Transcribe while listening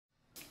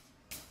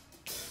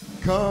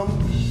Come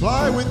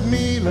fly with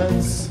me,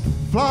 let's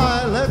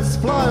fly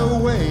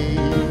away.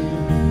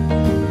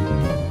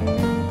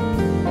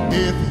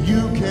 If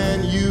you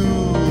can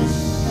use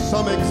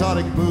some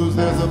exotic booze,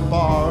 there's a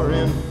bar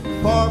in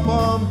far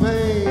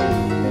Bombay.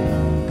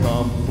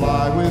 Come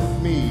fly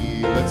with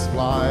me, let's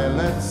fly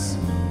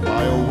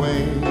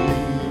away.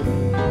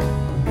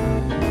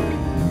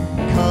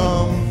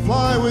 Come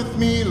fly with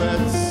me,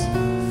 let's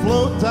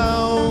float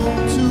down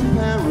to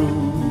Peru.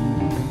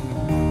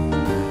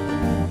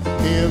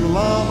 In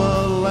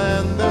Llama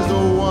Land there's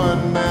a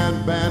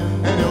one-man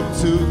band, and he'll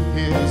toot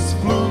his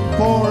flute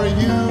for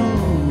you.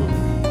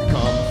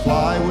 Come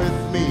fly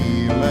with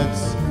me,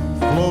 let's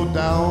float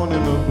down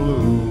in the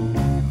blue.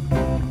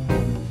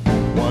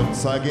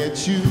 Once I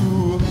get you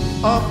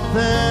up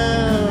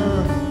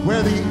there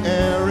where the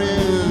air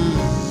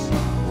is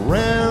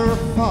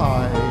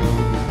rarefied,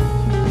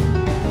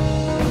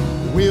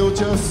 we'll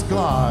just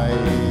glide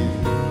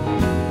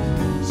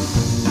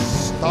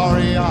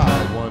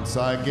starry-eyed. Once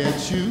I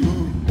get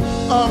you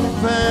up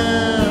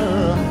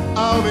there,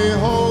 I'll be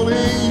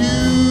holding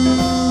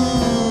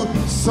you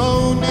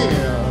so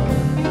near.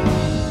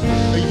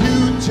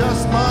 You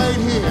just might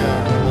hear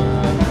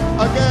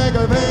a gang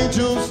of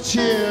angels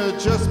cheer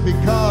just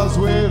because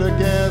we're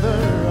together.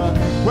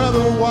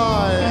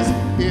 Weather-wise,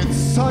 it's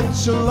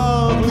such a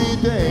lovely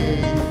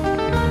day.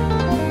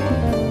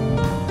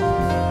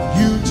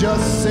 You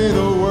just say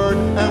the word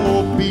and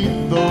we'll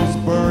beat those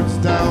birds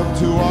down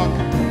to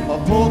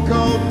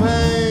Acapulco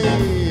Bay.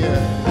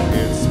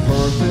 It's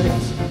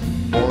perfect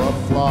for a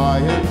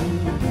flying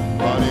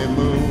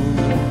honeymoon,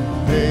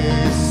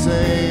 they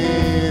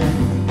say.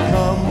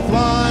 Come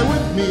fly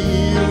with me,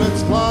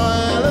 let's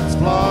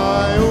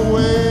fly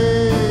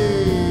away.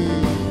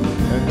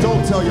 And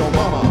don't tell your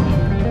mama.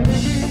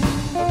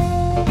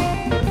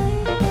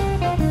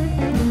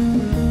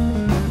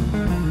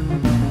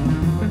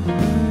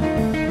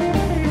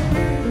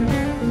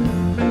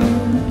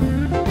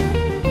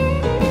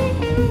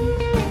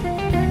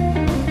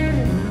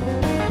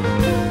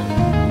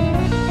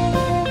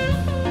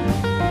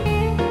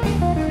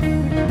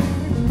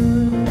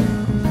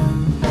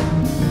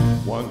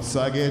 Once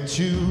I get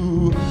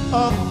you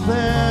up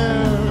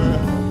there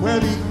where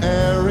the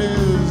air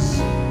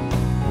is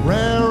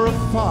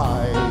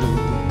rarefied,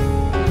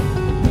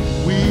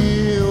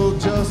 we'll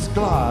just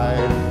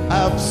glide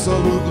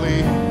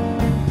absolutely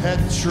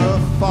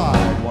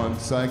petrified.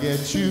 Once I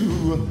get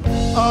you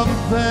up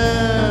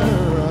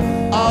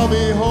there, I'll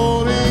be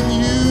holding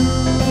you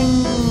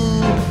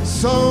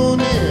so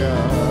near.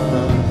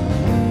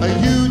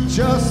 You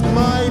just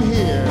might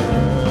hear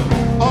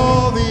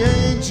all the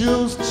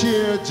angels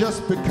cheer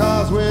just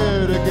because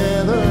we're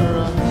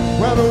together.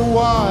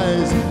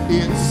 Weather-wise,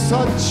 it's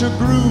such a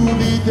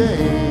groovy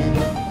day.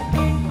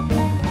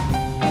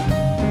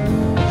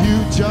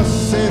 You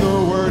just say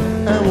the word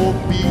and we'll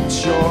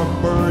beat your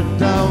bird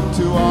down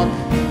to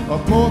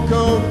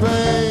Acapulco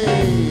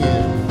Bay.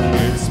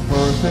 It's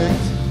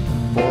perfect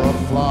for a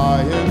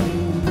flying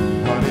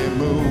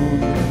honeymoon,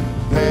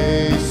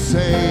 they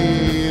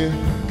say.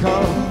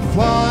 Come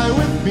fly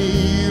with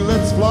me,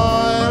 let's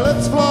fly.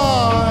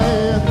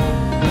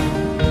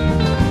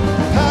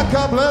 Pack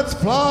up, let's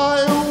fly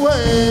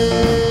away.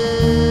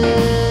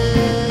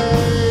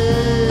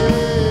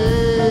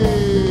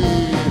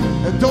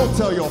 And don't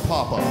tell your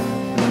papa.